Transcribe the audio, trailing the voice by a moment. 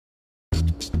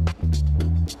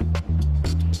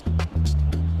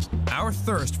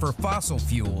offshore thirst for fossil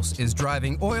fuels is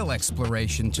driving oil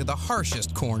exploration to the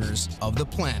harshest corners of the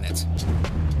planet.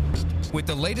 With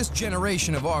the latest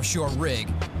generation of offshore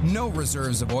rig, no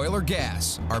reserves of oil or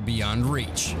gas are beyond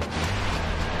reach.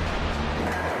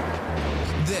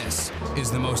 This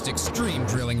is the most extreme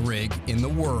drilling rig in the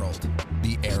world,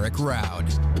 the Eirik Raude.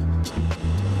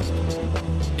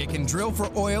 It can drill for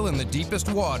oil in the deepest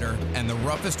water and the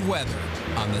roughest weather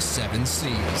on the 7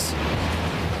 seas.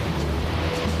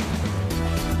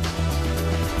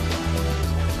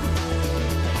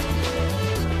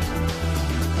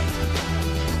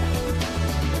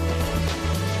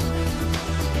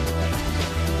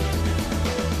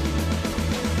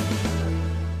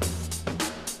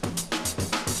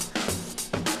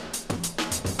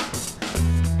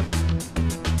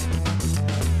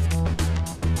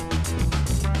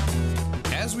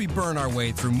 As we burn our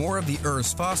way through more of the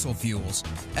Earth's fossil fuels,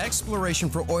 exploration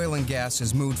for oil and gas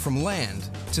has moved from land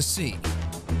to sea.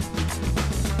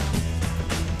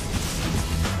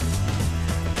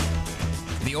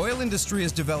 The oil industry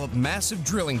has developed massive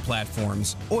drilling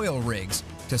platforms, oil rigs,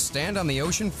 to stand on the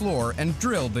ocean floor and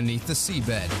drill beneath the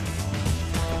seabed.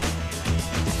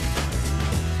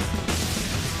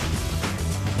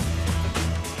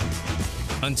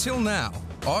 Until now,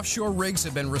 offshore rigs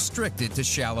have been restricted to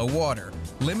shallow water,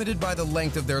 limited by the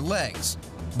length of their legs.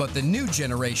 But the new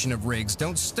generation of rigs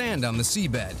don't stand on the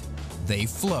seabed, they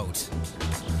float.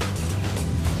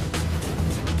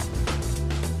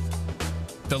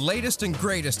 The latest and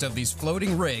greatest of these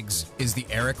floating rigs is the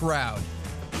Eirik Raude,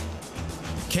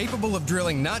 capable of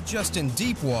drilling not just in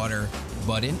deep water,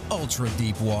 but in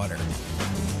ultra-deep water.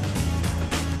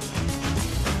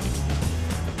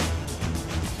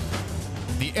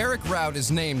 The Eirik Raude is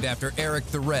named after Eirik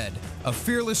the Red, a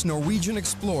fearless Norwegian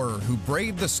explorer who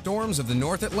braved the storms of the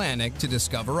North Atlantic to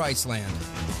discover Iceland.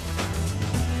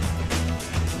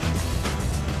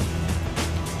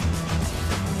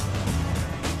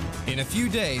 In a few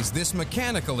days, this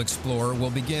mechanical explorer will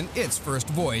begin its first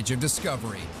voyage of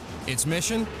discovery. Its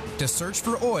mission? To search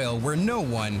for oil where no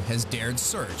one has dared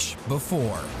search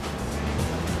before.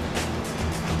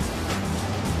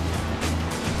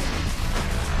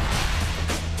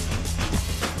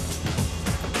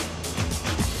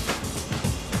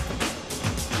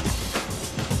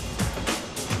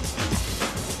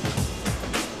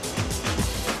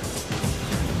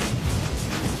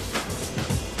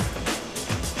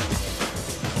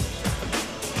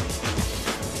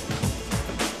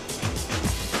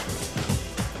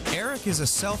 Eirik is a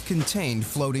self-contained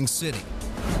floating city,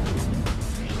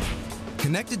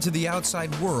 connected to the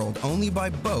outside world only by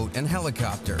boat and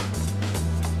helicopter.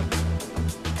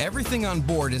 Everything on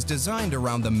board is designed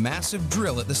around the massive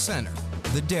drill at the center,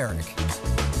 the derrick.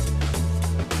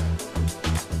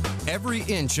 Every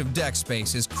inch of deck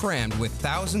space is crammed with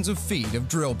thousands of feet of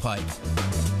drill pipe.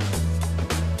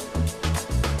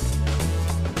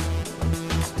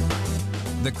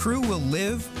 The crew will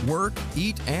live, work,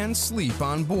 eat, and sleep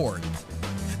on board.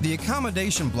 The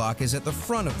accommodation block is at the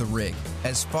front of the rig,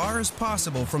 as far as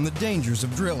possible from the dangers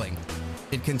of drilling.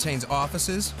 It contains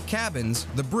offices, cabins,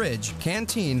 the bridge,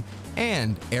 canteen,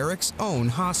 and Eirik's own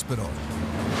hospital.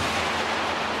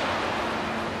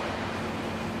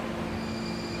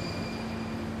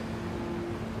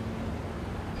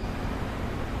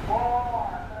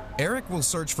 Eirik will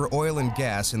search for oil and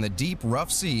gas in the deep, rough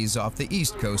seas off the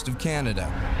east coast of Canada,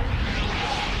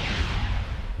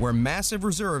 where massive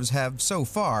reserves have, so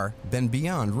far, been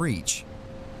beyond reach.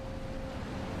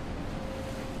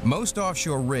 Most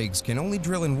offshore rigs can only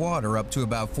drill in water up to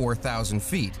about 4,000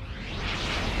 feet.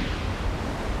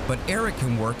 But Eirik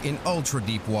can work in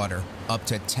ultra-deep water, up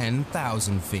to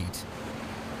 10,000 feet.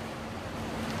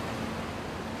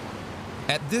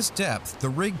 At this depth, the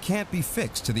rig can't be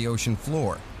fixed to the ocean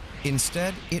floor.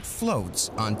 Instead, it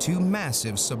floats on 2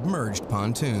 massive submerged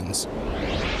pontoons.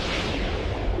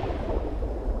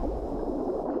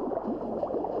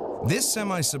 This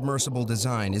semi-submersible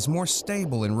design is more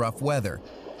stable in rough weather,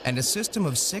 and a system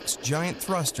of 6 giant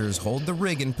thrusters hold the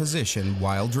rig in position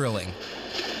while drilling.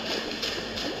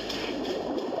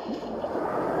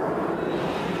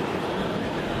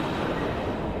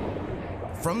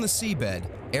 From the seabed,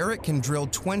 Eirik can drill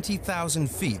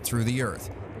 20,000 feet through the earth.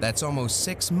 That's almost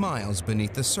 6 miles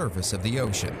beneath the surface of the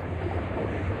ocean.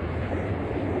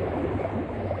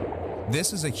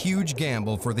 This is a huge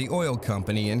gamble for the oil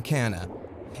company in Canada.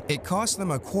 It costs them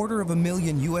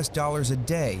 $250,000 US a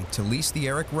day to lease the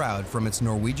Eirik Raude from its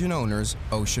Norwegian owner's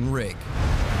Ocean Rig.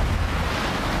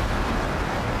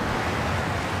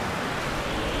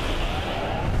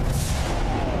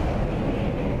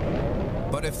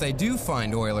 But if they do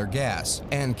find oil or gas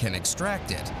and can extract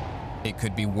it, it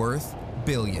could be worth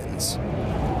billions.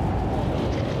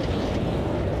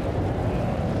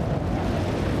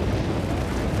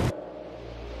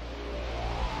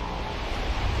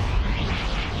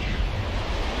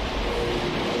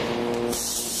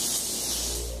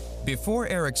 Before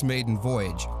Eirik's maiden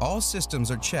voyage, all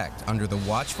systems are checked under the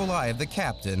watchful eye of the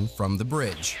captain from the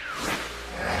bridge.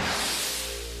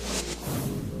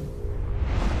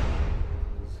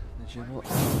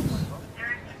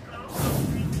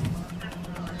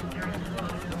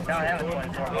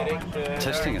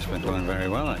 Testing has been going very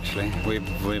well, actually.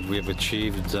 We've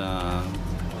achieved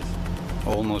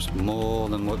almost more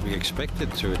than what we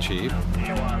expected to achieve.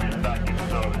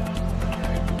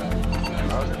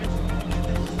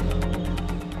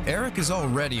 Eirik is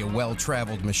already a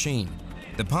well-traveled machine.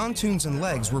 The pontoons and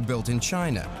legs were built in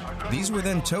China. These were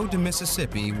then towed to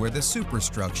Mississippi, where the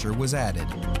superstructure was added.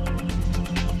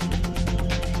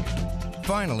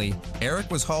 Finally, Eirik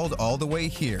was hauled all the way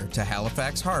here to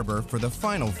Halifax Harbor for the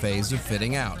final phase of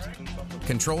fitting out.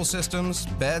 Control systems,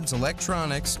 beds,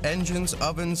 electronics, engines,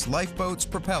 ovens, lifeboats,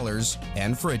 propellers,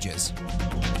 and fridges.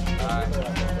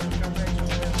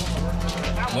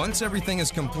 Once everything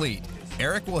is complete,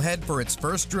 Eirik will head for its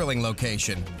first drilling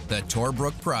location, the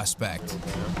Torbrook Prospect.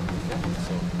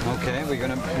 Okay, we're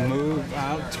going to move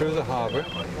out through the harbor,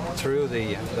 through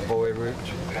the buoy route,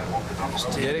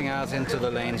 getting out into the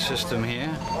lane system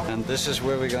here, and this is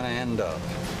where we're going to end up,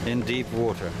 in deep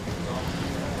water.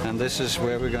 And this is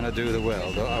where we're going to do the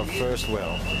well, our first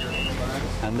well.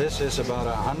 And this is about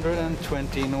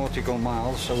 120 nautical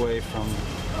miles away from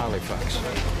Halifax.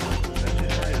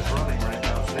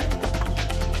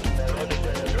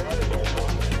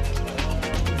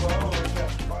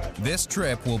 This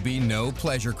trip will be no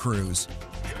pleasure cruise.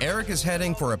 Eirik is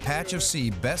heading for a patch of sea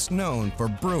best known for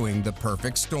brewing the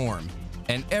perfect storm,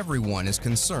 and everyone is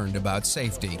concerned about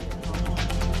safety.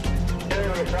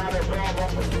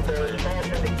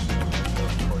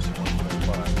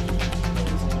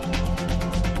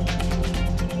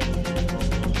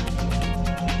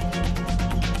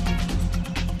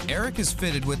 Eirik is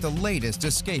fitted with the latest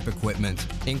escape equipment,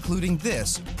 including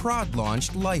this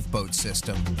prod-launched lifeboat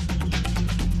system.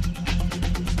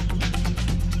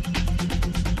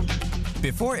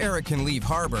 Before Eirik can leave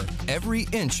harbor, every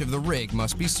inch of the rig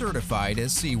must be certified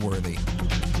as seaworthy.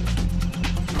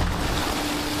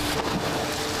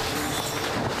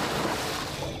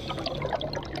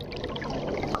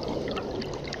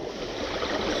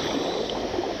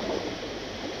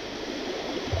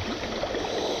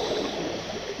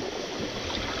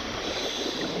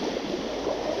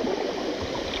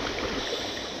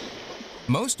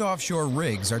 Most offshore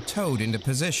rigs are towed into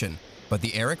position, but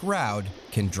the Eirik Raude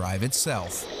can drive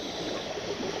itself.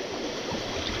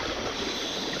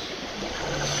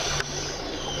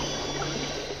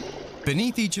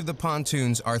 Beneath each of the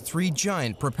pontoons are 3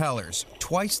 giant propellers,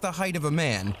 twice the height of a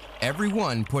man, every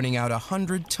one putting out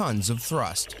 100 tons of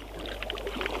thrust.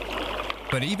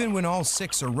 But even when all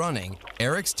 6 are running,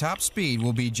 Eirik's top speed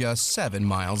will be just 7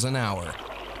 miles an hour.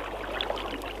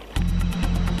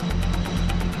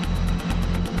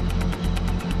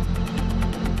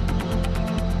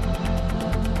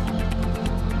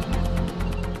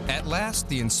 At last,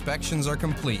 the inspections are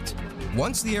complete.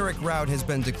 Once the Eirik Raude has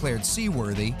been declared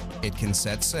seaworthy, it can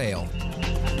set sail.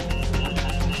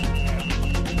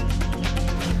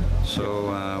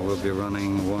 So we'll be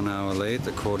running 1 hour late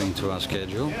according to our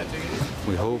schedule.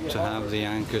 We hope to have the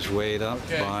anchors weighed up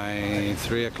by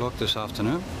 3 o'clock this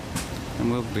afternoon.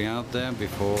 And we'll be out there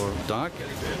before dark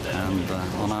and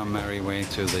on our merry way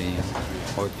to the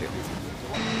oil field.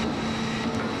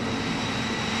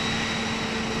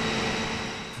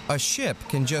 A ship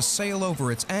can just sail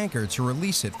over its anchor to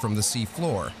release it from the sea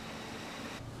floor.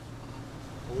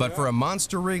 But for a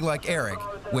monster rig like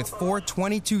Eirik, with 4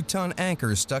 22-ton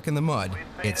anchors stuck in the mud,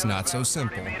 it's not so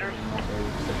simple.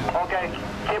 Okay,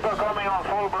 keep her coming on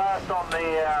full blast on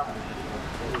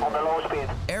the low speed.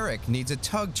 Eirik needs a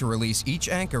tug to release each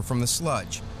anchor from the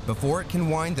sludge before it can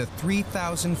wind the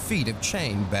 3,000 feet of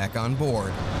chain back on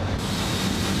board.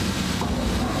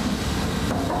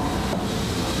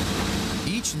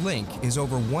 Each link is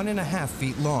over 1.5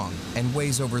 feet long and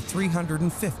weighs over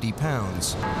 350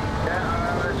 pounds.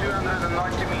 Yeah,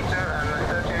 290 meter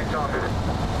and 38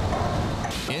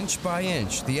 ton. Inch by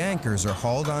inch, the anchors are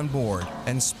hauled on board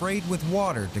and sprayed with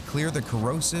water to clear the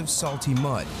corrosive, salty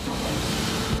mud.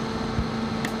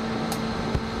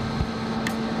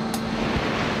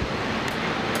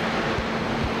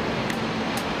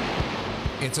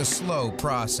 It's a slow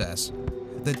process.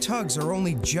 The tugs are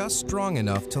only just strong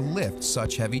enough to lift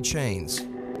such heavy chains.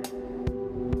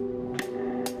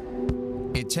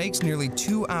 It takes nearly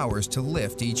 2 hours to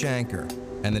lift each anchor.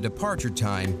 and the departure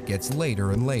time gets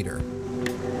later and later.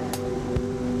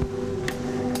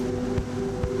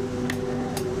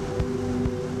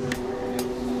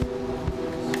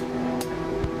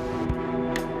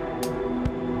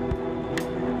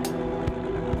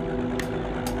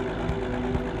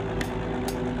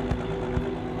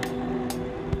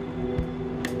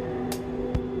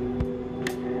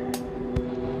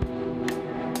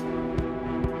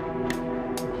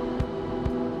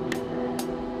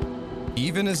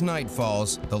 Even as night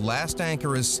falls, the last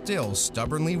anchor is still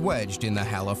stubbornly wedged in the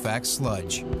Halifax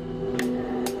sludge.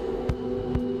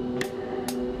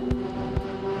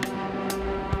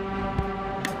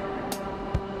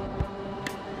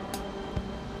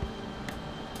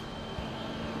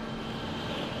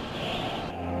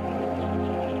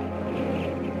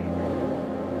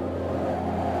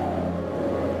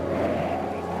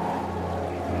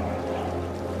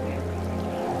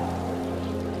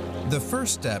 The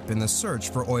first step in the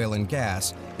search for oil and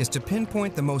gas is to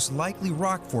pinpoint the most likely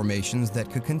rock formations that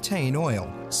could contain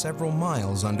oil several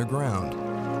miles underground.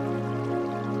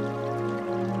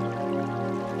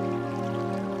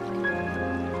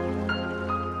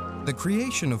 The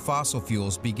creation of fossil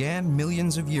fuels began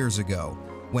millions of years ago,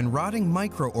 when rotting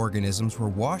microorganisms were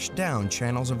washed down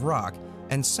channels of rock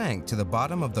and sank to the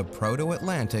bottom of the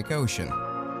Proto-Atlantic Ocean.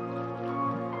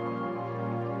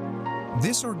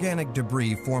 This organic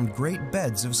debris formed great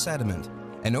beds of sediment,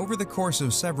 and over the course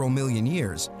of several million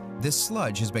years, this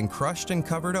sludge has been crushed and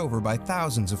covered over by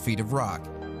thousands of feet of rock,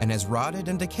 and has rotted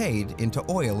and decayed into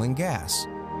oil and gas.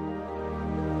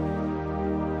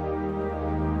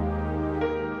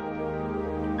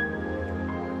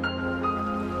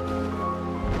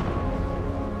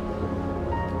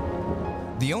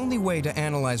 The only way to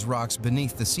analyze rocks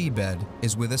beneath the seabed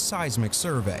is with a seismic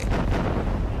survey.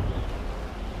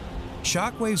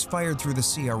 Shockwaves fired through the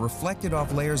sea are reflected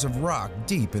off layers of rock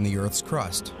deep in the Earth's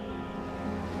crust.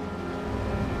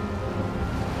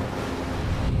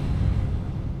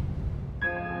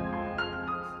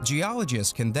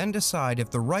 Geologists can then decide if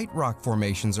the right rock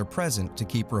formations are present to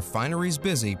keep refineries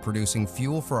busy producing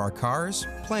fuel for our cars,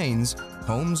 planes,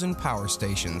 homes, and power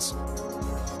stations.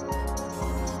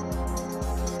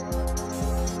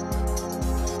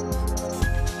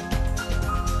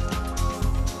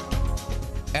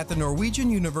 At the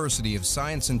Norwegian University of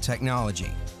Science and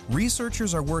Technology,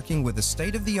 researchers are working with a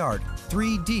state-of-the-art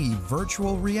 3D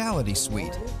virtual reality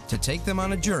suite to take them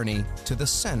on a journey to the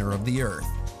center of the Earth.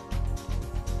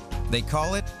 They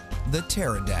call it the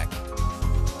Pterodec.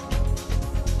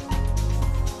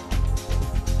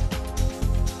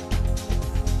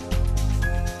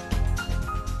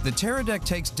 The Pterodec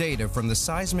takes data from the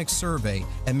seismic survey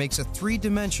and makes a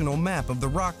three-dimensional map of the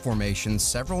rock formation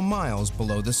several miles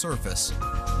below the surface.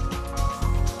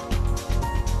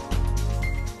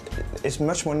 It's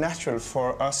much more natural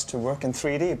for us to work in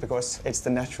 3D because it's the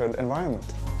natural environment.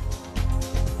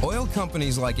 Oil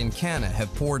companies like Encana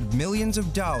have poured millions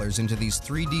of dollars into these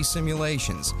 3D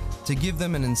simulations to give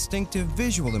them an instinctive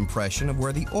visual impression of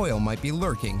where the oil might be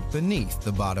lurking beneath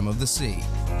the bottom of the sea.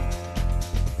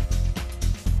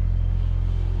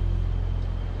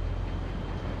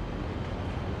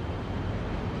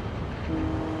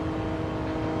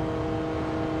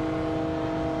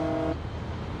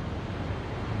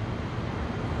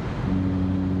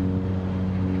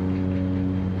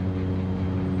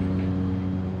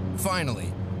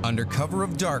 Finally, under cover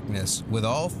of darkness, with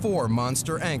all 4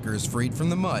 monster anchors freed from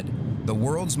the mud, the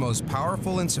world's most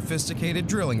powerful and sophisticated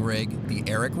drilling rig, the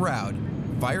Eirik Raude,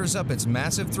 fires up its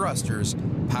massive thrusters,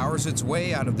 powers its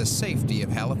way out of the safety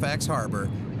of Halifax Harbor,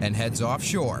 and heads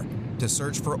offshore to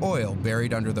search for oil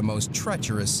buried under the most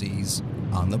treacherous seas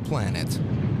on the planet.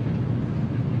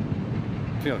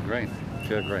 Feel great.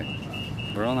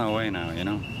 We're on our way now, you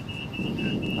know,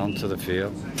 onto the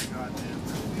field.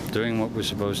 Doing what we're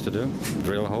supposed to do,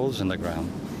 drill holes in the ground,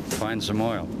 find some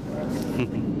oil.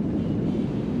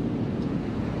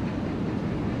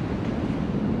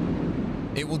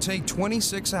 It will take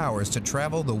 26 hours to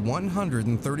travel the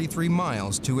 133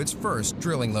 miles to its first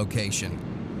drilling location,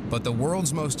 but the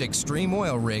world's most extreme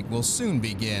oil rig will soon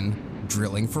begin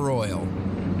drilling for oil.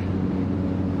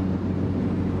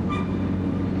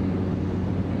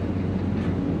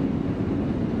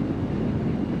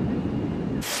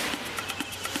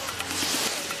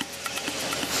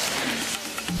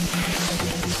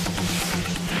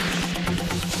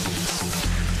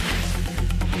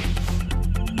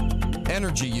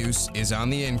 Energy use is on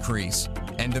the increase,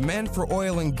 and demand for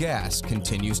oil and gas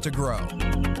continues to grow.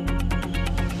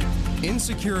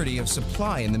 Insecurity of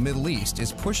supply in the Middle East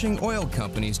is pushing oil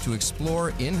companies to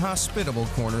explore inhospitable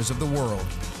corners of the world.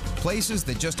 places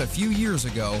that just a few years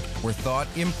ago were thought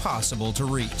impossible to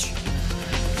reach.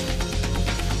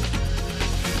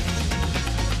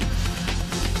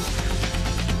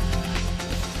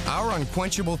 Our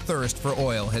unquenchable thirst for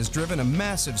oil has driven a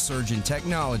massive surge in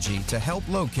technology to help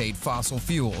locate fossil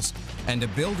fuels and to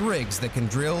build rigs that can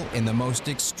drill in the most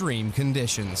extreme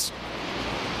conditions.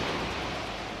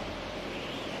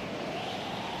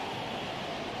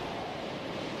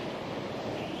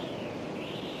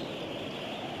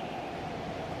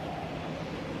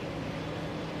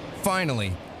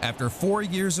 Finally, after 4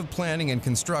 years of planning and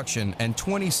construction and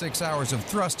 26 hours of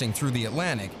thrusting through the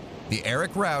Atlantic, the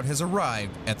Eirik Raude has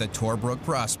arrived at the Torbrook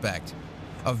Prospect,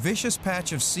 a vicious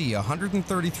patch of sea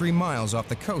 133 miles off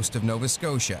the coast of Nova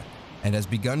Scotia, and has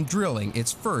begun drilling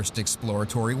its first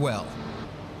exploratory well.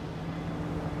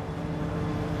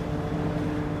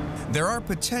 There are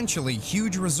potentially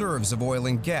huge reserves of oil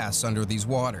and gas under these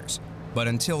waters, but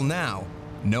until now,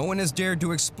 no one has dared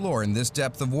to explore in this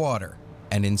depth of water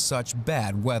and in such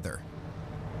bad weather.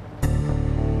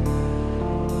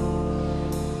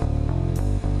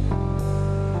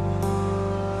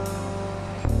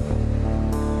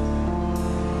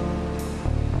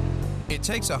 It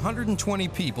takes 120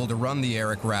 people to run the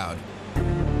Eirik Raude.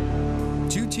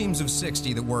 2 teams of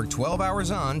 60 that work 12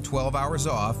 hours on, 12 hours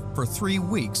off for 3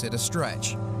 weeks at a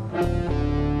stretch.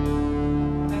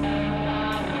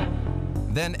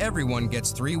 Then everyone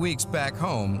gets 3 weeks back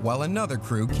home while another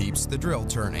crew keeps the drill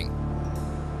turning.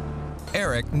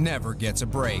 Eirik never gets a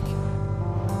break.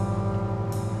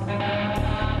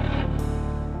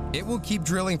 It will keep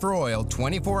drilling for oil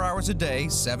 24 hours a day,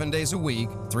 7 days a week,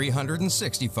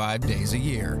 365 days a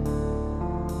year.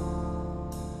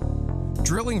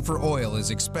 Drilling for oil is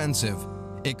expensive.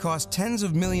 It costs tens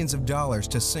of millions of dollars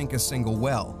to sink a single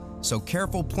well, so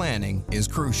careful planning is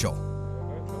crucial.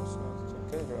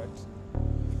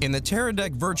 In the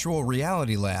Teradek Virtual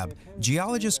Reality Lab,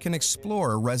 geologists can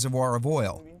explore a reservoir of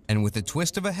oil, and with a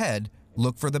twist of a head,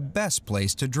 look for the best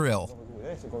place to drill.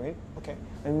 Okay,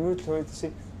 and move to it to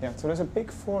see. Yeah, so there's a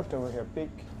big fort over here, big.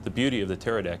 The beauty of the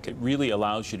Teradek, it really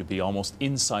allows you to be almost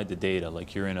inside the data,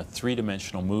 like you're in a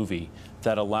 3-dimensional movie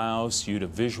that allows you to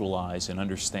visualize and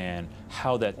understand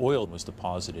how that oil was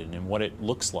deposited and what it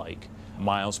looks like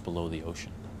miles below the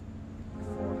ocean.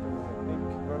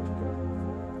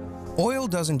 Oil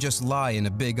doesn't just lie in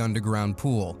a big underground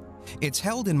pool. It's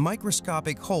held in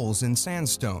microscopic holes in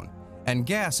sandstone, and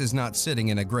gas is not sitting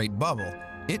in a great bubble.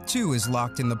 It too is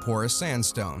locked in the porous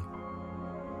sandstone.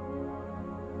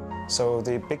 So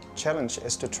the big challenge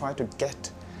is to try to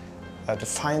to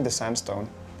find the sandstone,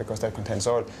 because that contains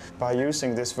oil. By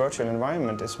using this virtual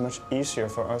environment, it's much easier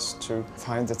for us to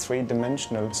find the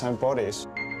 3-dimensional sand bodies.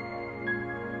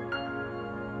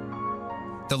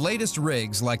 The latest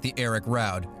rigs, like the Eirik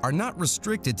Raude, are not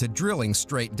restricted to drilling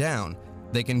straight down.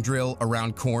 They can drill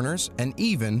around corners and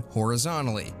even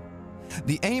horizontally.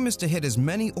 The aim is to hit as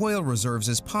many oil reserves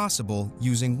as possible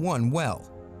using one well.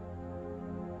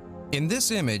 In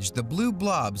this image, the blue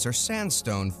blobs are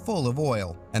sandstone full of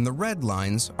oil, and the red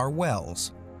lines are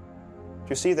wells.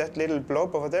 You see that little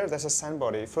blob over there? That's a sand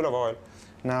body full of oil.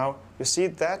 Now, you see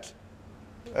that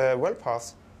well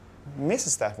path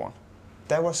misses that one.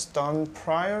 That was done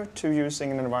prior to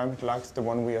using an environment like the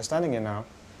one we are standing in now.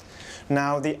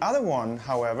 Now, the other one,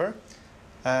 however,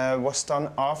 was done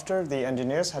after the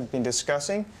engineers had been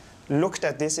discussing, looked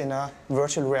at this in a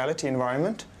virtual reality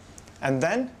environment, and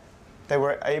then they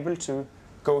were able to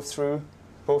go through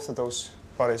both of those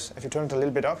bodies. If you turn it a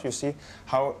little bit up, you see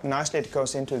how nicely it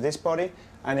goes into this body,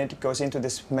 and it goes into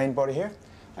this main body here,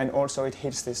 and also it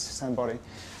hits this sand body.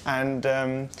 And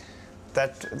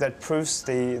that proves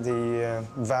the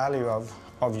value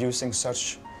of using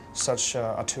such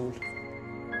a tool.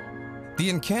 The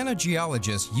Encana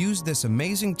geologists used this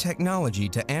amazing technology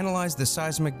to analyze the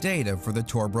seismic data for the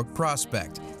Torbrook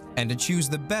Prospect and to choose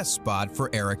the best spot for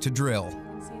Eirik to drill. See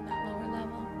that lower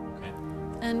level. Okay.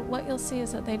 And what you'll see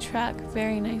is that they track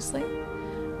very nicely.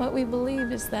 What we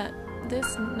believe is that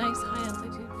this nice high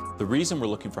altitude. The reason we're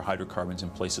looking for hydrocarbons in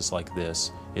places like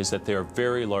this is that they are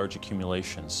very large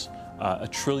accumulations. 1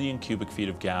 trillion cubic feet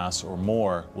of gas or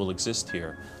more will exist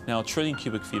here. Now, 1 trillion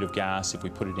cubic feet of gas, if we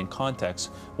put it in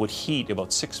context, would heat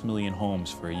about 6 million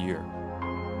homes for a year.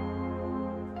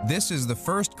 This is the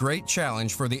first great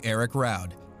challenge for the Eirik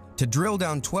Raude, to drill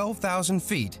down 12,000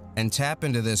 feet and tap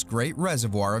into this great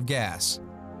reservoir of gas.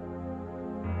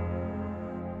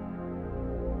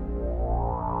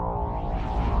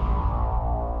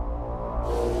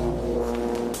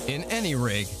 In any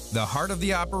rig, the heart of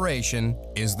the operation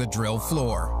is the drill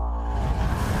floor.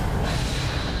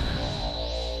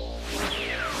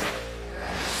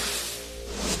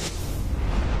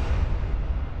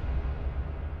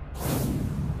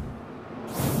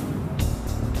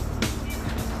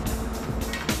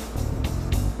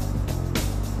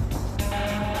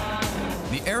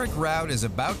 Raude is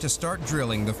about to start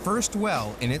drilling the first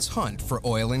well in its hunt for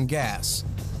oil and gas.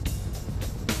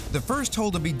 The first hole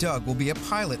to be dug will be a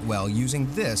pilot well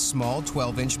using this small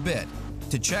 12-inch bit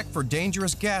to check for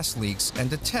dangerous gas leaks and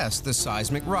to test the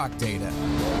seismic rock data.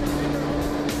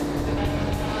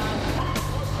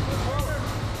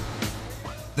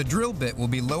 The drill bit will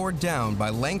be lowered down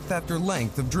by length after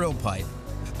length of drill pipe,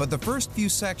 but the first few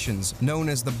sections, known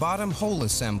as the bottom hole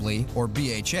assembly, or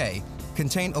BHA,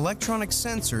 contain electronic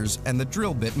sensors and the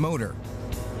drill bit motor.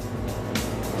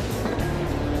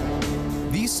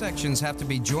 These sections have to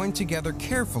be joined together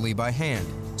carefully by hand,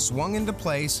 swung into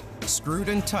place, screwed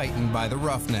and tightened by the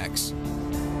roughnecks.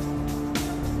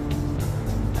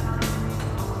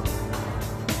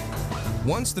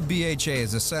 Once the BHA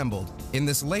is assembled, in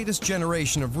this latest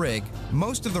generation of rig,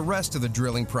 most of the rest of the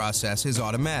drilling process is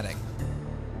automatic,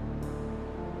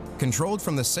 controlled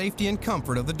from the safety and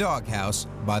comfort of the doghouse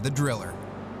by the driller.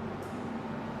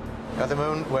 At the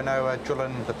moment, we're now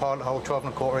drilling the pilot hole,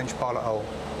 12.25-inch pilot hole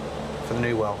for the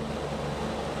new well.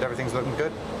 Everything's looking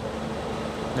good.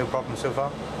 No problem so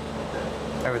far.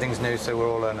 Everything's new, so we're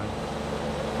all learning.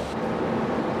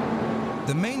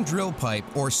 The main drill pipe,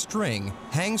 or string,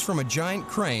 hangs from a giant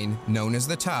crane known as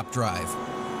the top drive.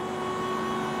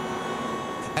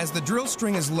 As the drill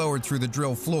string is lowered through the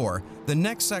drill floor, the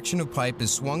next section of pipe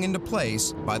is swung into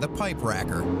place by the pipe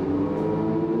racker.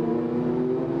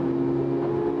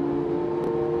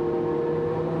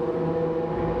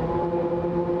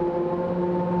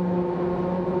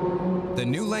 The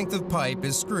new length of pipe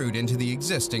is screwed into the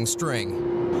existing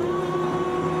string.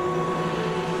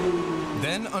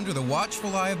 Then, under the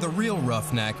watchful eye of the real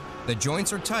roughneck, the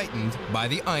joints are tightened by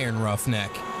the iron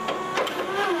roughneck.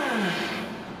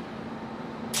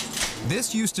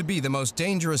 This used to be the most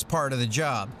dangerous part of the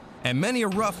job, and many a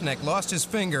roughneck lost his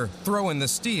finger throwing the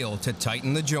steel to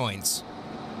tighten the joints.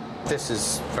 This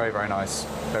is very, very nice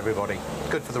for everybody.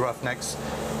 Good for the roughnecks.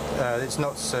 It's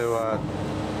not so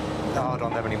hard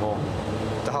on them anymore.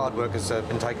 The hard work has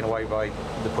been taken away by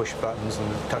the push buttons and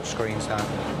the touch screens now.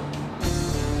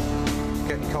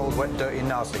 Getting cold, wet, dirty, and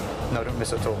nasty. No, don't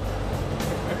miss it at all.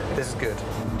 This is good.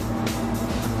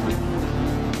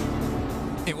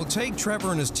 It will take Trevor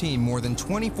and his team more than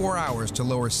 24 hours to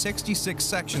lower 66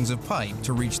 sections of pipe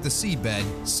to reach the seabed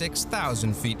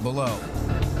 6,000 feet below.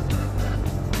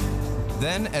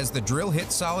 Then, as the drill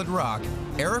hits solid rock,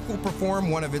 Eirik will perform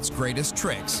one of its greatest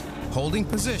tricks, holding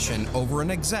position over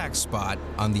an exact spot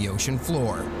on the ocean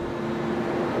floor.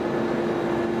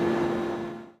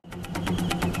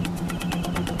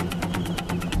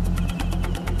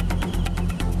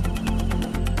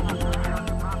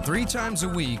 Three times a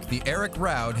week, the Eirik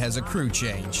Raude has a crew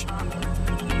change.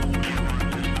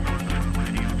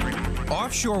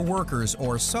 Offshore workers,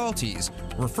 or salties,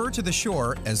 refer to the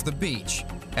shore as the beach,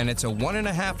 and it's a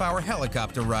 1.5-hour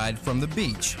helicopter ride from the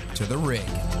beach to the rig.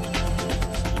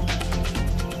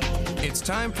 It's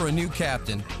time for a new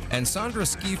captain, and Sandra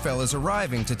Skifel is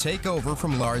arriving to take over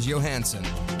from Lars Johansson.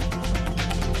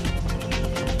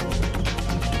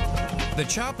 The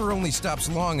chopper only stops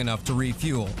long enough to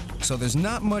refuel, so there's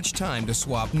not much time to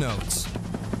swap notes.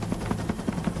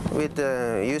 With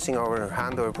using our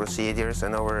handover procedures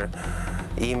and our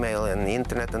email and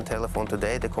internet and telephone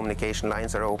today, the communication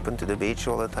lines are open to the beach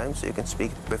all the time, so you can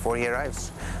speak before he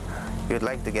arrives. We would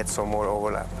like to get some more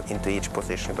overlap into each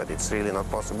position, but it's really not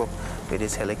possible with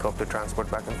this helicopter transport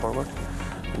back and forward.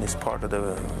 And it's part of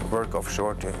the work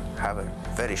offshore to have a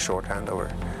very short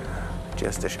handover,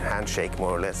 just a handshake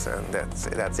more or less, and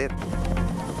that's it.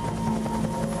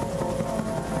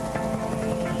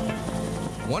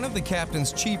 One of the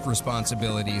captain's chief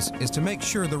responsibilities is to make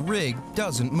sure the rig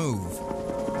doesn't move.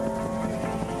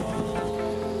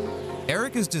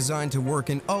 Eirik is designed to work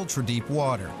in ultra-deep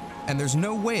water, and there's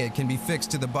no way it can be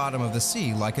fixed to the bottom of the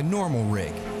sea like a normal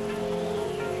rig.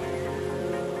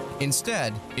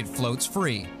 Instead, it floats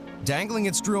free, dangling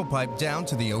its drill pipe down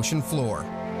to the ocean floor.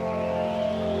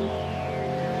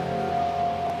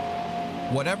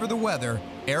 Whatever the weather,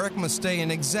 Eirik must stay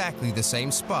in exactly the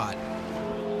same spot.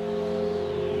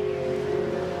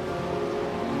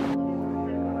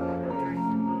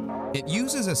 It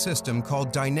uses a system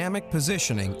called dynamic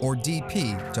positioning, or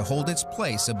DP, to hold its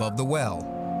place above the well.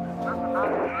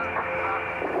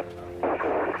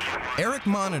 Eirik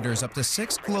monitors up to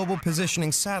 6 global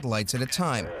positioning satellites at a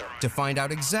time to find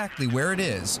out exactly where it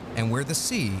is and where the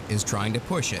sea is trying to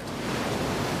push it.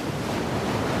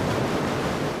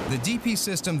 The DP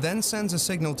system then sends a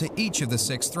signal to each of the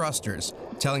 6 thrusters,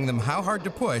 telling them how hard to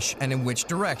push and in which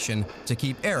direction to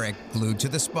keep Eirik glued to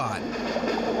the spot.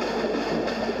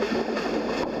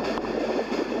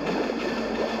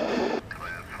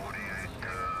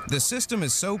 The system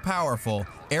is so powerful,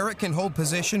 Eirik can hold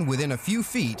position within a few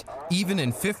feet, even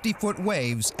in 50-foot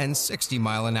waves and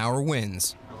 60-mile-an-hour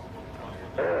winds.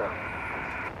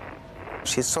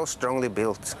 She's so strongly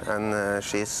built, and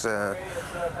she's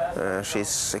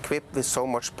equipped with so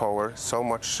much power, so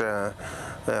much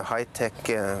high-tech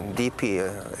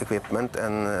DP equipment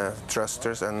and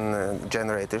thrusters and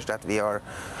generators that we are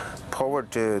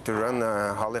powered to run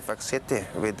Halifax City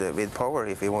with power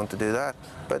if we want to do that.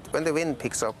 But when the wind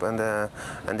picks up and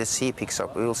the sea picks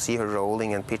up, we will see her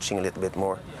rolling and pitching a little bit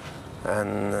more,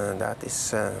 and that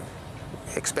is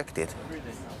expected.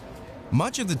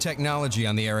 Much of the technology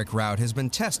on the Eirik Raude has been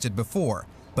tested before,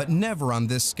 but never on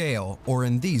this scale or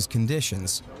in these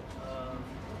conditions.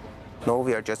 No,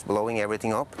 we are just blowing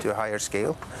everything up to a higher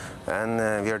scale,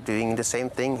 and we are doing the same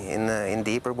thing in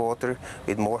deeper water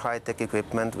with more high-tech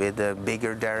equipment, with a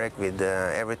bigger derrick, with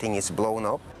everything is blown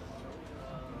up.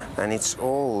 And it's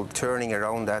all turning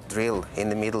around that drill in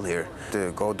the middle here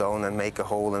to go down and make a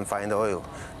hole and find oil.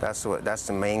 That's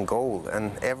the main goal,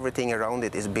 and everything around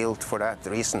it is built for that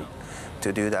reason,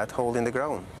 to do that hole in the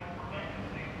ground.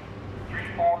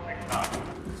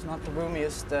 It's not the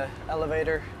roomiest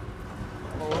elevator.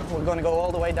 We're going to go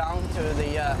all the way down to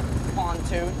the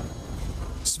pontoon.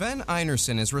 Sven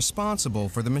Einarson is responsible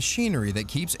for the machinery that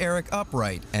keeps Eirik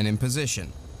upright and in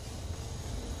position.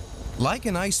 Like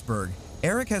an iceberg,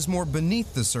 Eirik has more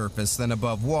beneath the surface than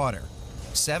above water.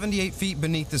 78 feet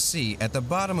beneath the sea at the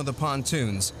bottom of the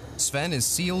pontoons, Sven is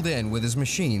sealed in with his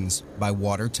machines by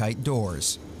watertight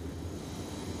doors.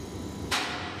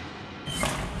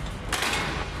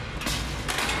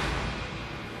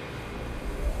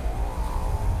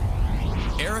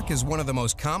 Eirik is one of the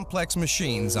most complex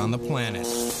machines on the planet.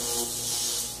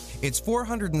 It's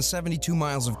 472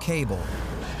 miles of cable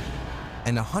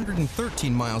and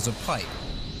 113 miles of pipe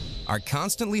are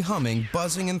constantly humming,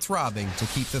 buzzing, and throbbing to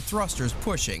keep the thrusters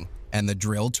pushing and the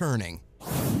drill turning.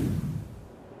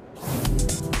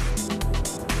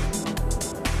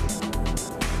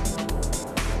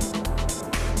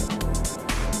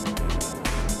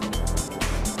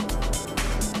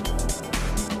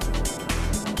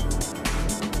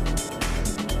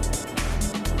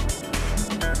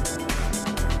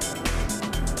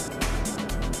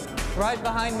 Right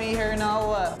behind me here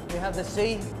now, we have the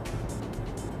sea.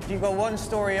 If you go one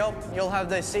story up, you'll have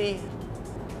the sea.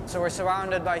 So we're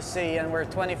surrounded by sea, and we're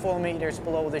 24 meters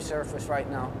below the surface right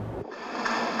now.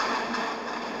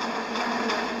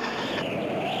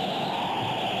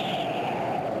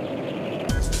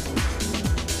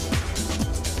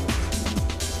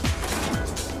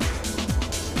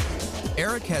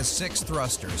 Eirik has 6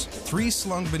 thrusters, 3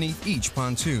 slung beneath each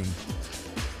pontoon,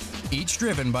 each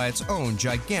driven by its own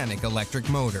gigantic electric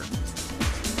motor.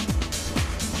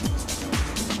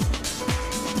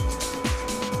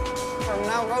 We're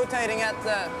now rotating at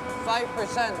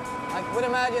 5%. I would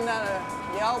imagine that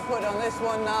the output on this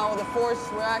one now, the force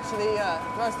we're actually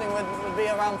thrusting would be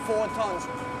around 4 tons.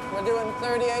 We're doing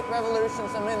 38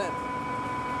 revolutions a minute.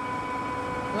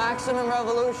 Maximum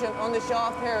revolution on the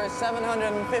shaft here is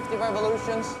 750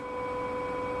 revolutions.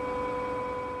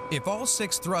 If all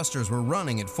 6 thrusters were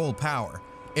running at full power,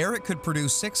 Eirik could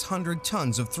produce 600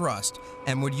 tons of thrust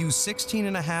and would use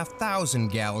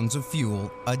 16,500 gallons of fuel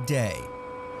a day.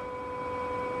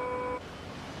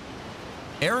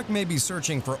 Eirik may be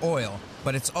searching for oil,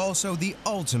 but it's also the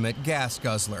ultimate gas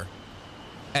guzzler.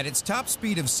 At its top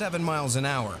speed of 7 miles an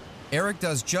hour, Eirik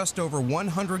does just over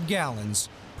 100 gallons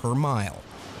per mile.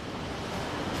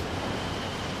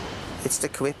 Its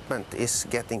equipment is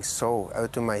getting so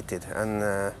automated, and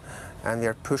we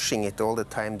are pushing it all the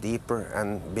time deeper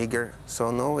and bigger. So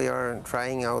now we are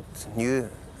trying out new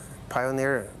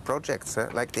pioneer projects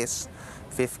like this.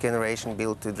 5th generation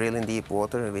built to drill in deep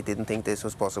water. We didn't think this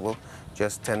was possible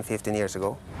just 10-15 years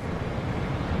ago.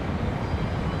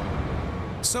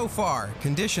 So far,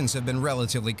 conditions have been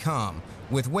relatively calm,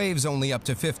 with waves only up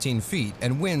to 15 feet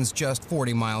and winds just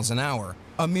 40 miles an hour,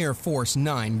 a mere force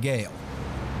 9 gale.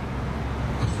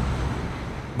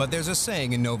 But there's a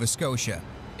saying in Nova Scotia,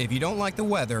 if you don't like the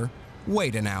weather,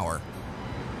 wait an hour.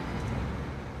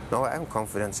 No, I'm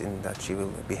confident in that she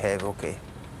will behave okay.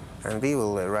 And we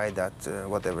will ride that,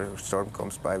 whatever storm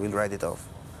comes by, we'll ride it off.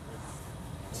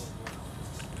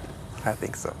 I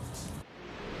think so.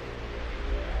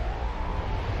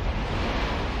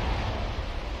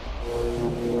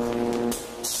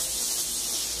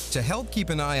 To help keep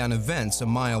an eye on events a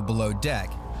mile below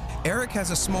deck, Eirik has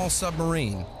a small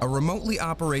submarine, a remotely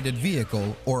operated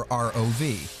vehicle, or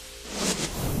ROV.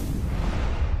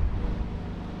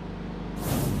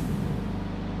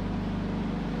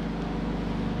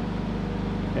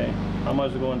 Okay, how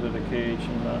much go into the cage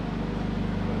and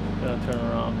Gonna turn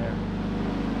around here.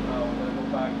 We're going to go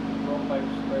back, roll pipes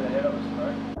right ahead of us,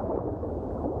 correct?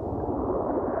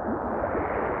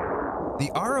 The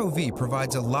ROV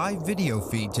provides a live video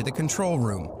feed to the control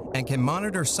room and can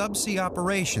monitor subsea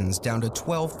operations down to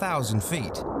 12,000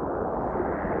 feet.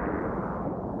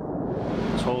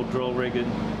 This whole drill rig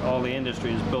and all the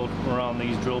industry is built around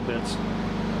these drill bits,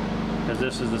 because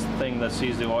this is the thing that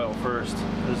sees the oil first.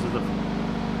 This is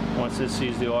once it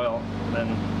sees the oil,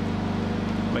 then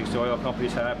makes the oil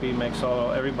companies happy, makes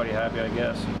everybody happy, I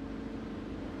guess.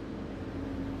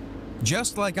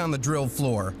 Just like on the drill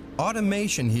floor,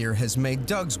 automation here has made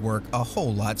Doug's work a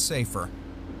whole lot safer.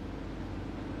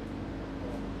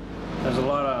 There's a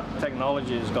lot of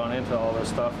technology that's gone into all this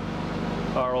stuff.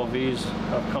 ROVs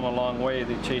have come a long way.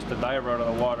 They chase the diver out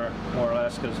of the water, more or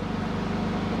less, because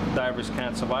divers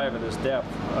can't survive at this depth.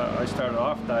 I started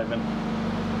off diving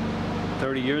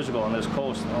 30 years ago on this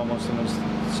coast, almost in the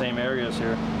same areas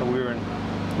here. But we were in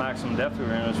maximum depth we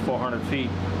were in, it was 400 feet,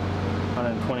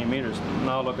 120 meters.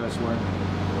 Now look at us, we're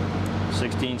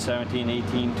 16, 17,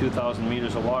 18, 2,000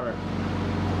 meters of water.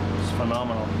 It's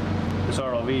phenomenal. This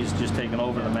ROV is just taking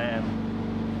over the man.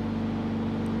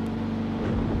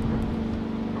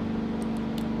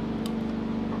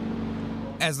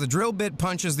 As the drill bit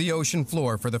punches the ocean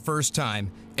floor for the first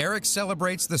time, Eirik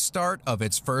celebrates the start of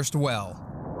its first well.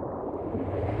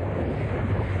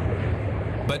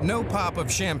 But no pop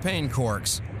of champagne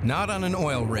corks, not on an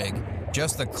oil rig,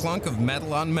 just the clunk of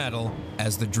metal on metal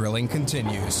as the drilling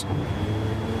continues.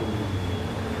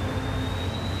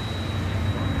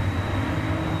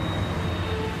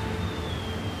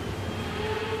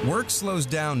 Work slows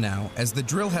down now as the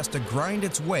drill has to grind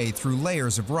its way through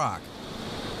layers of rock.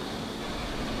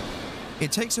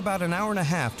 It takes about an hour and a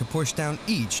half to push down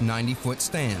each 90-foot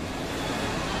stand.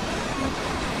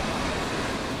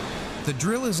 The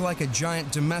drill is like a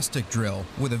giant domestic drill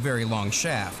with a very long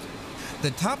shaft.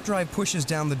 The top drive pushes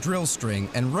down the drill string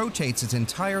and rotates its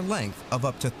entire length of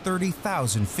up to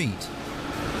 30,000 feet.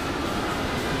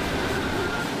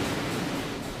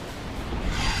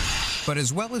 But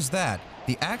as well as that,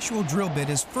 the actual drill bit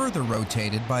is further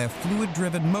rotated by a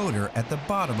fluid-driven motor at the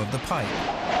bottom of the pipe.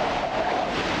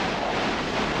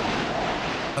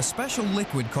 A special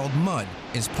liquid called mud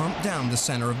is pumped down the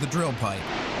center of the drill pipe.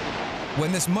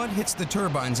 When this mud hits the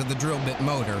turbines of the drill bit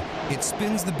motor, it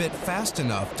spins the bit fast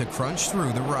enough to crunch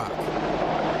through the rock.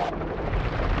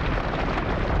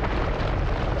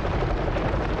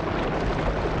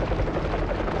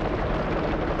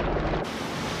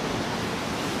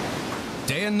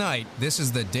 Day and night, this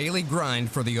is the daily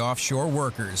grind for the offshore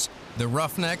workers, the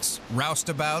roughnecks,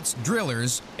 roustabouts,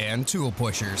 drillers, and tool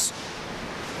pushers.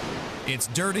 It's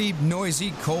dirty,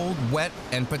 noisy, cold, wet,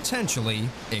 and potentially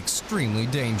extremely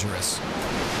dangerous.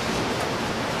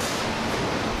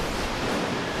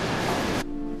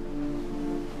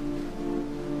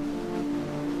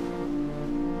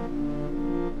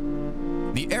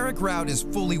 The Eirik Raude is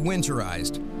fully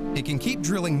winterized. It can keep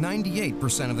drilling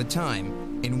 98% of the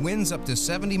time, in winds up to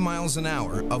 70 miles an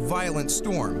hour, a violent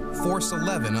storm, force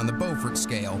 11 on the Beaufort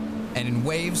scale, and in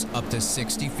waves up to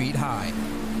 60 feet high.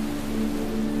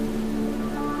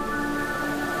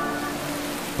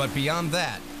 But beyond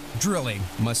that, drilling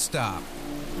must stop.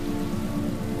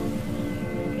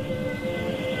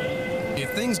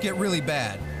 If things get really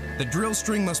bad, the drill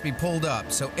string must be pulled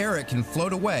up so Eirik can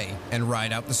float away and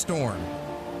ride out the storm.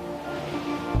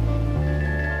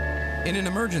 In an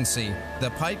emergency,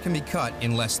 the pipe can be cut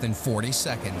in less than 40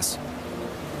 seconds.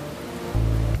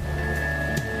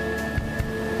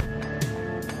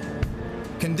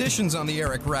 Conditions on the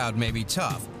Eirik Raude may be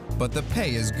tough, but the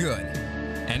pay is good.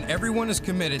 And everyone is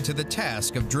committed to the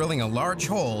task of drilling a large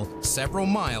hole several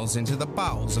miles into the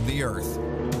bowels of the earth.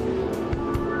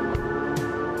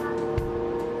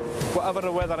 Whatever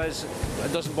the weather is,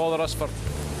 it doesn't bother us for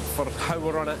how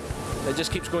we're on it. It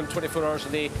just keeps going 24 hours a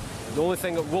day. The only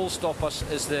thing that will stop us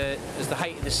is the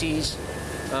height of the seas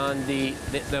and the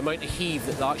amount of heave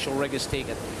that the actual rig is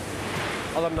taking.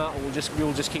 Other than that,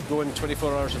 we'll just keep going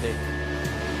 24 hours a day.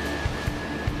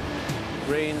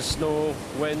 Rain, snow,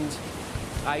 wind,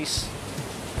 ice,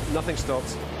 nothing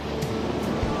stops.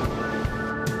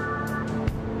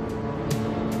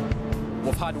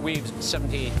 We've had waves,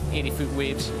 70, 80 foot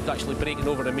waves, actually breaking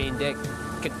over the main deck.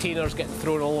 Containers getting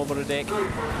thrown all over the deck.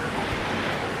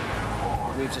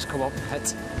 Waves just come up,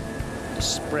 hit,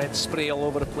 just spread spray all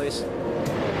over the place.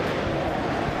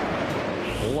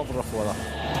 Love rough weather.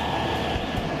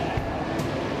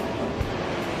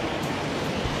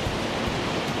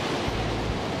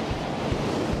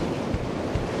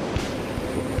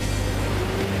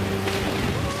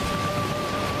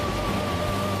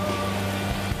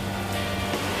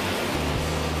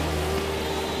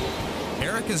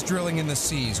 America's drilling in the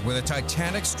seas where the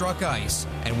Titanic struck ice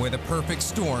and where the perfect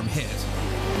storm hit.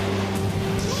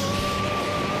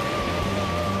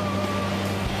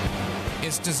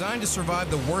 It's designed to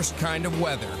survive the worst kind of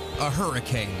weather, a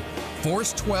hurricane.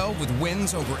 Force 12 with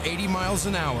winds over 80 miles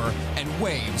an hour and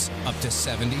waves up to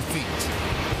 70 feet.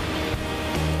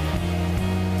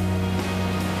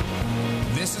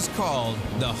 This is called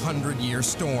the 100-year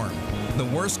storm, the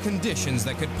worst conditions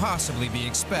that could possibly be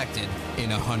expected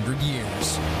in 100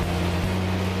 years.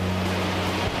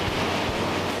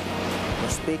 We're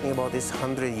speaking about this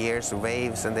 100 years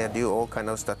waves, and they do all kind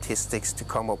of statistics to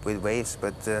come up with waves,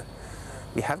 but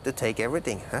we have to take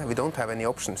everything. We don't have any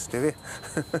options, do we?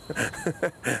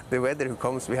 The weather who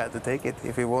comes, we have to take it,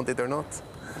 if we want it or not.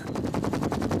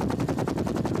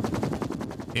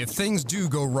 If things do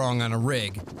go wrong on a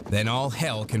rig, then all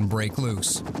hell can break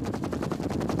loose.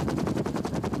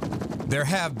 There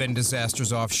have been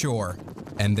disasters offshore,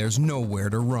 and there's nowhere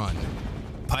to run.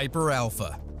 Piper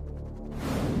Alpha,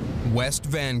 West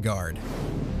Vanguard,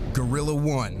 Gorilla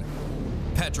 1,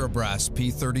 Petrobras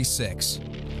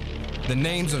P-36. The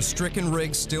names of stricken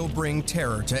rigs still bring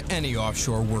terror to any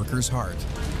offshore worker's heart.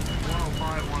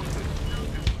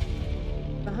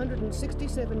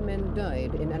 167 men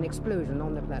died in an explosion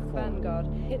on the platform. Vanguard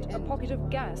hit a pocket of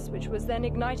gas, which was then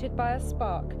ignited by a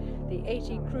spark. The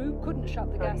 80 crew couldn't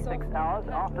shut the gas off. 36 hours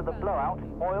after the blowout,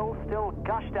 oil still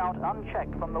gushed out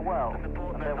unchecked from the well. And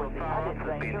there was the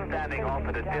added danger of standing off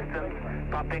at a distance,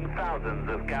 pumping thousands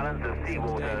of gallons of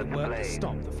seawater to blaze.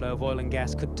 Stop. The flow of oil and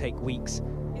gas could take weeks.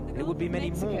 It would be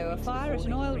many more. A fire at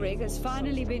an oil rig has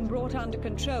finally been brought under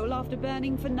control after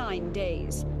burning for 9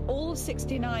 days. All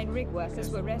 69 rig workers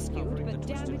were rescued, but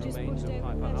damage is pushed over.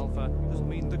 Piper Alpha doesn't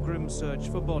mean the grim search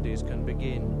for bodies can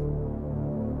begin.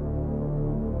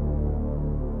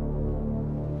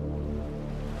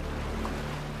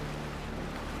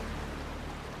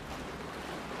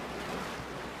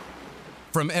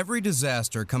 From every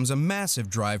disaster comes a massive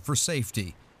drive for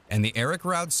safety, and the Eirik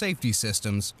Raude safety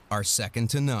systems are second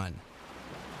to none.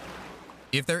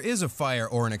 If there is a fire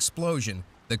or an explosion,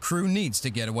 the crew needs to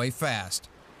get away fast,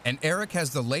 and Eirik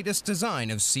has the latest design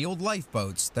of sealed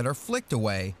lifeboats that are flicked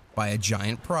away by a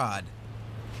giant prod.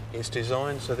 It's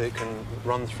designed so that it can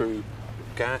run through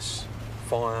gas,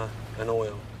 fire and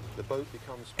oil. The boat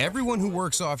becomes... Everyone who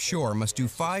works offshore must do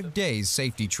 5 days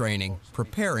safety training,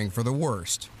 preparing for the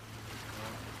worst.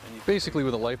 Basically,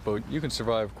 with a lifeboat, you can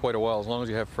survive quite a while as long as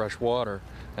you have fresh water,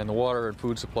 and the water and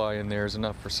food supply in there is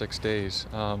enough for 6 days.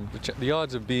 The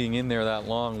odds of being in there that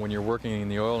long when you're working in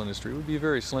the oil industry would be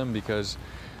very slim because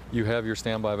you have your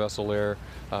standby vessel there,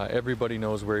 everybody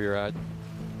knows where you're at.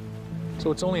 So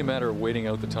it's only a matter of waiting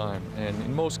out the time, and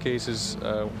in most cases,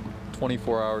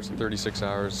 24 hours to 36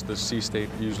 hours, the sea state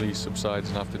usually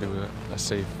subsides enough to do a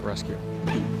safe rescue.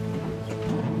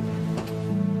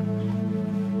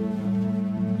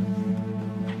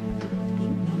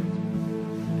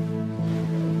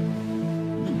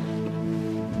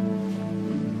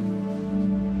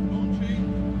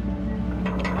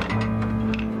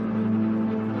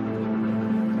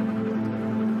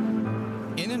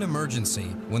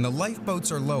 Emergency, when the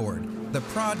lifeboats are lowered, the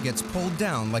prod gets pulled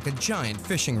down like a giant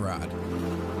fishing rod.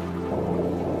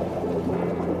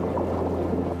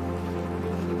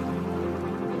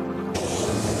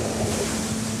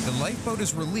 The lifeboat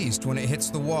is released when it hits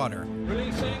the water,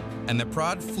 and the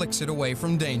prod flicks it away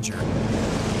from danger.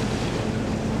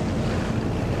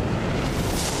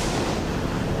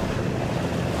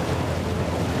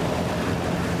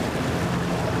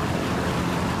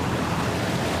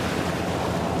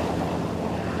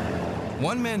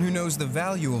 One man who knows the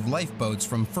value of lifeboats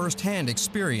from first-hand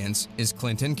experience is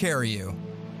Clinton Carreau.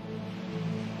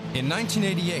 In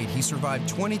 1988, he survived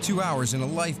 22 hours in a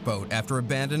lifeboat after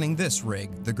abandoning this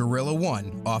rig, the Gorilla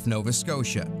 1, off Nova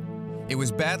Scotia. It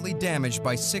was badly damaged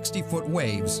by 60-foot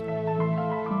waves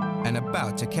and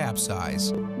about to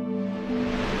capsize.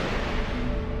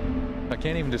 I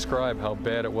can't even describe how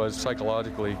bad it was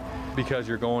psychologically because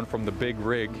you're going from the big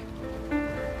rig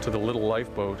to the little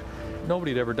lifeboat.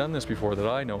 Nobody had ever done this before that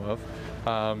I know of,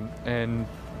 and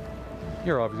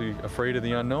you're obviously afraid of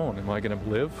the unknown. Am I going to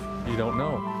live? You don't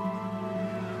know.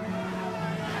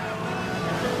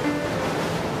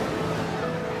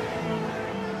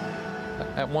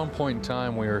 At one point in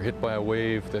time, we were hit by a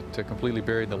wave that completely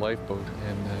buried the lifeboat,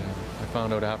 and I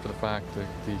found out after the fact that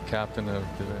the captain of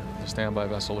the standby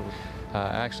vessel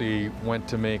actually went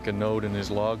to make a note in his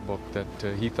logbook that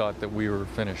he thought that we were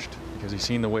finished because he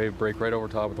seen the wave break right over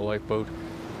top of the lifeboat.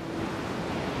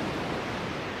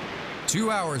 2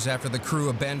 hours after the crew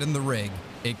abandoned the rig,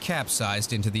 it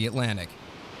capsized into the Atlantic.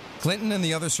 Clinton and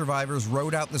the other survivors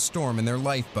rode out the storm in their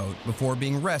lifeboat before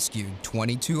being rescued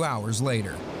 22 hours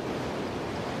later.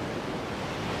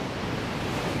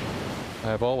 I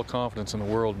have all the confidence in the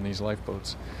world in these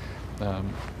lifeboats.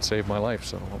 Saved my life,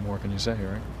 so what more can you say,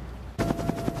 right?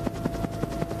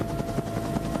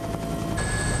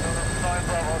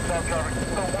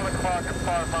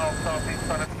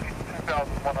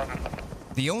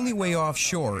 The only way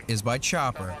offshore is by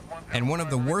chopper, and one of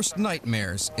the worst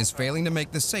nightmares is failing to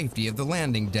make the safety of the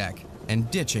landing deck and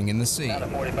ditching in the sea.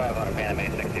 4500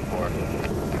 Panama 64.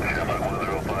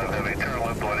 105 heavy, turn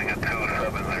left lighting at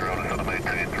 270 to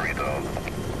maintain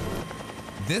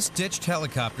 3000. This ditched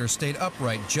helicopter stayed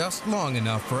upright just long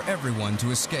enough for everyone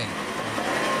to escape.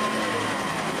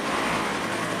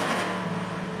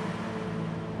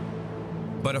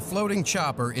 But a floating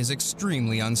chopper is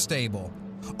extremely unstable.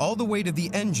 All the weight of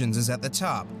the engines is at the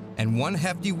top, and one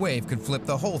hefty wave could flip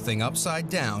the whole thing upside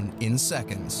down in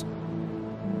seconds.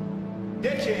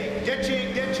 Ditching,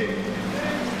 ditching, ditching.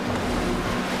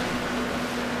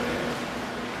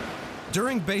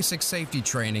 During basic safety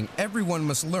training, everyone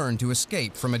must learn to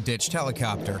escape from a ditched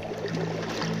helicopter.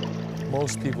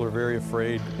 Most people are very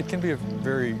afraid. It can be a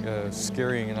very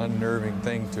scary and unnerving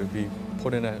thing to be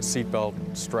put in a seatbelt,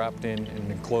 strapped in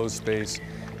an enclosed space,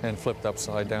 and flipped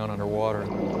upside down underwater.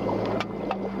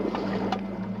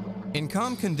 In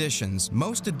calm conditions,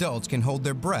 most adults can hold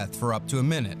their breath for up to a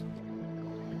minute.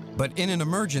 But in an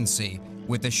emergency,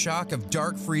 with the shock of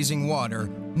dark freezing water,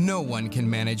 no one can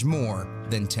manage more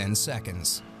than 10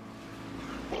 seconds.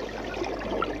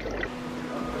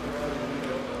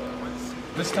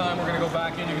 This time we're going to go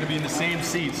back in, you're going to be in the same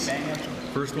seats.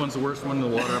 First one's the worst one, the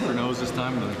water up your nose this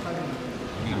time,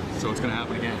 so it's going to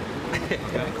happen again.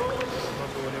 Okay?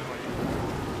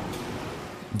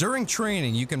 During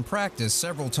training, you can practice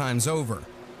several times over.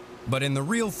 But in the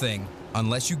real thing,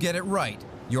 unless you get it right,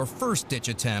 your first ditch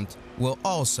attempt will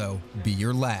also be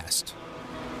your last.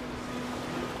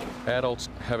 Adults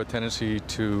have a tendency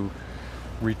to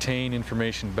retain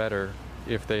information better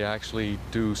if they actually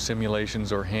do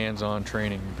simulations or hands-on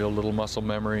training, build a little muscle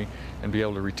memory and be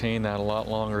able to retain that a lot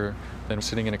longer than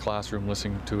sitting in a classroom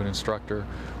listening to an instructor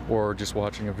or just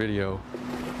watching a video.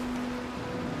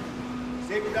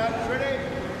 Safety divers ready?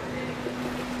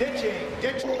 Ditching,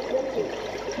 ditching.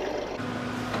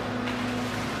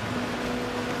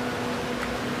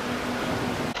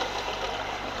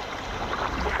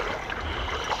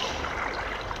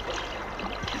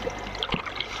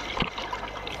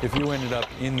 If you ended up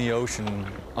in the ocean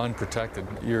unprotected,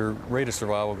 your rate of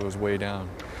survival goes way down.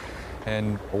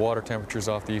 And water temperatures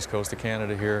off the east coast of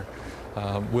Canada here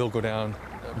will go down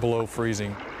below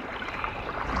freezing.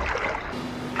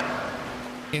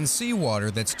 In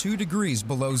seawater that's 2 degrees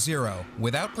below zero,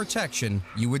 without protection,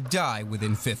 you would die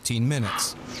within 15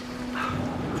 minutes.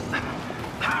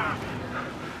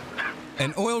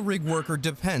 An oil rig worker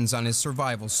depends on his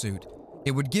survival suit.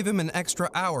 It would give him an extra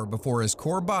hour before his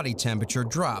core body temperature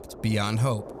dropped beyond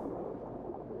hope.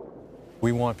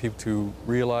 We want people to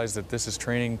realize that this is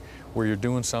training where you're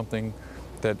doing something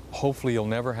that hopefully you'll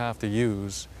never have to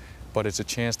use, but it's a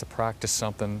chance to practice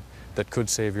something that could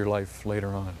save your life later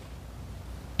on.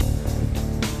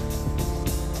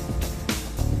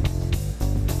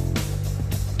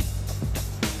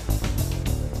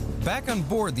 Back on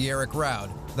board the Eirik Raude,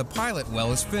 the pilot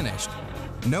well is finished.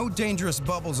 No dangerous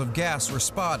bubbles of gas were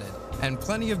spotted, and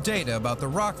plenty of data about the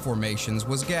rock formations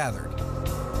was gathered.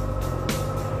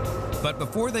 But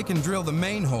before they can drill the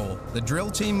main hole, the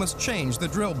drill team must change the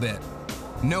drill bit.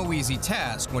 No easy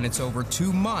task when it's over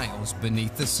 2 miles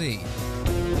beneath the sea.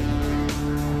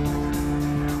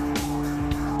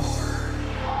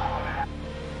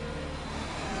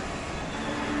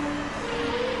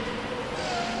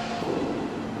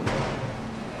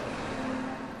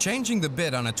 Changing the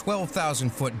bit on a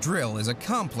 12,000-foot drill is a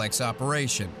complex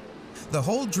operation. The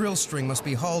whole drill string must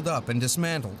be hauled up and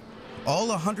dismantled, all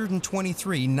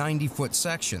 123 90-foot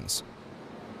sections.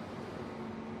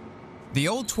 The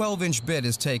old 12-inch bit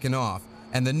is taken off,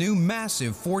 and the new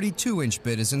massive 42-inch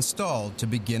bit is installed to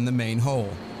begin the main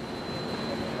hole.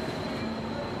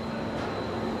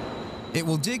 It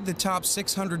will dig the top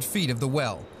 600 feet of the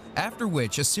well, after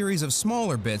which a series of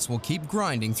smaller bits will keep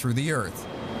grinding through the earth.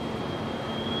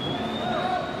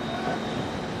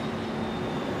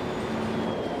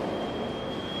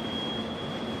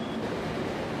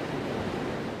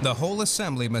 The whole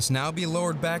assembly must now be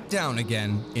lowered back down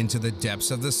again into the depths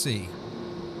of the sea.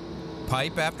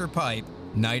 Pipe after pipe,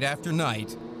 night after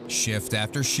night, shift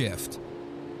after shift.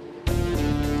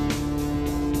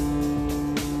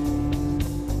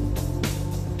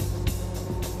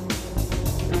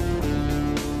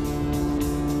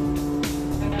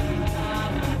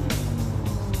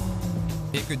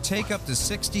 could take up to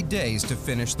 60 days to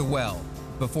finish the well,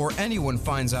 before anyone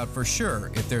finds out for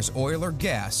sure if there's oil or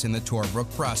gas in the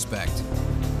Torbrook prospect.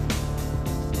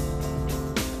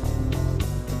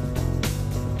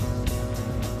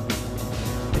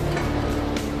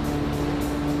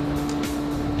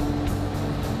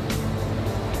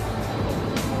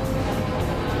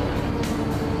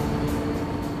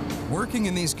 Working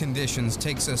in these conditions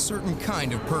takes a certain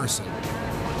kind of person.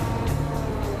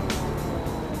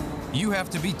 You have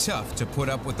to be tough to put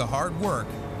up with the hard work,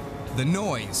 the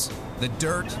noise, the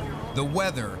dirt, the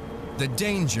weather, the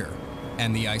danger,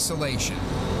 and the isolation.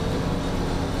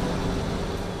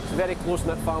 It's a very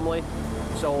close-knit family.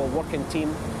 It's all a working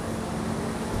team.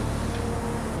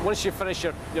 Once you finish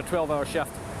your 12-hour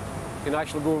shift, you can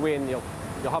actually go away and you'll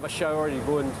have a shower, you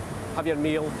go and have your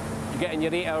meal, you get in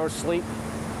your 8 hours sleep.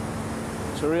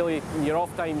 So really, in your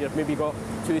off time, you've maybe got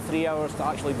 2-3 hours to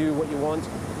actually do what you want.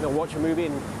 You know, watch a movie,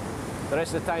 and the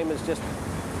rest of the time is just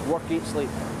work, eat, sleep.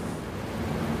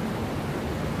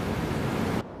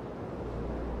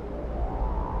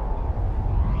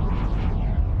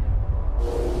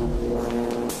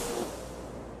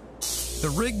 The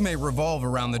rig may revolve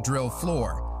around the drill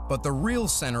floor, but the real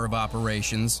center of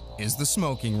operations is the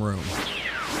smoking room.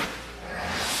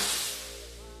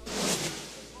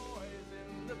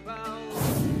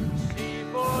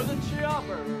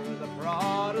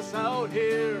 Out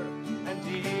here, and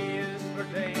D is for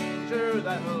danger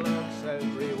that lurks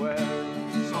everywhere.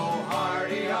 So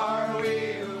hardy are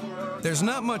we. There's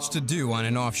not much to do on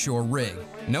an offshore rig.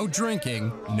 No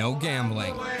drinking, no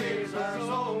gambling.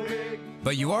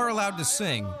 But you are allowed to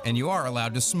sing, and you are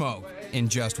allowed to smoke in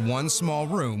just one small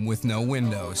room with no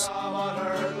windows.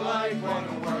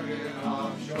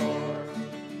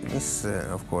 It's,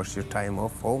 of course, your time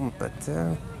off home, but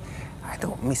I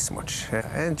don't miss much.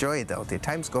 I enjoy it out here.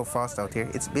 Times go fast out here.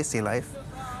 It's busy life.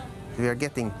 We are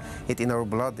getting it in our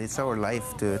blood. It's our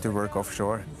life to work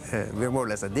offshore. We're more or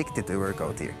less addicted to work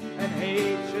out here. And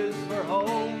H is for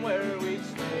home, where we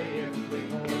stay if we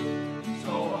home.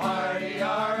 So hardy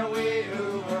are we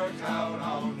who work out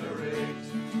on the rigs,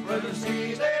 where the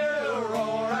seas they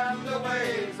roar and the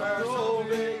waves are so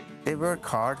big. They work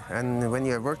hard, and when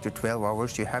you have worked your 12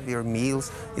 hours, you have your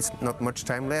meals. It's not much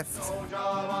time left.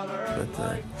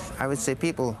 But I would say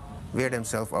people wear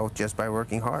themselves out just by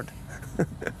working hard.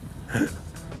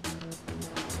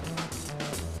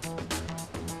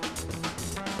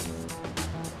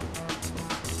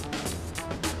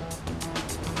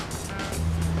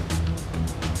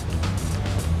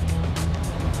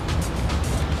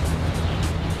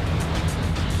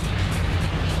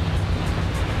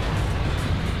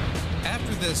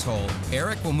 After this hole,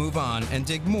 Eirik will move on and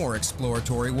dig more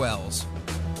exploratory wells.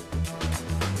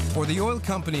 For the oil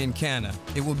company in Canada,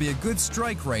 it will be a good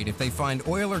strike rate if they find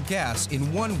oil or gas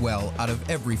in one well out of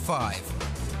every 5.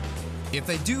 If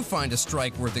they do find a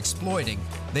strike worth exploiting,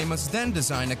 they must then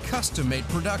design a custom-made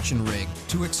production rig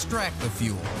to extract the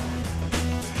fuel.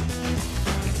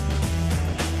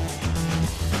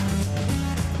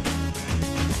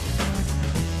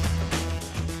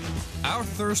 Our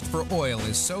thirst for oil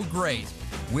is so great,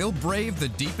 we'll brave the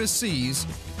deepest seas,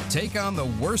 take on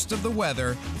the worst of the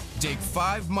weather, dig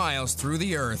 5 miles through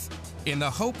the earth in the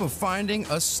hope of finding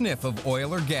a sniff of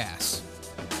oil or gas.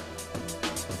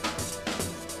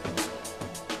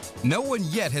 No one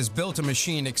yet has built a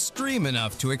machine extreme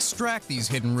enough to extract these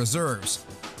hidden reserves,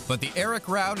 but the Eirik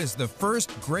Raude is the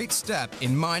first great step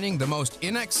in mining the most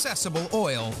inaccessible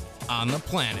oil on the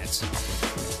planet.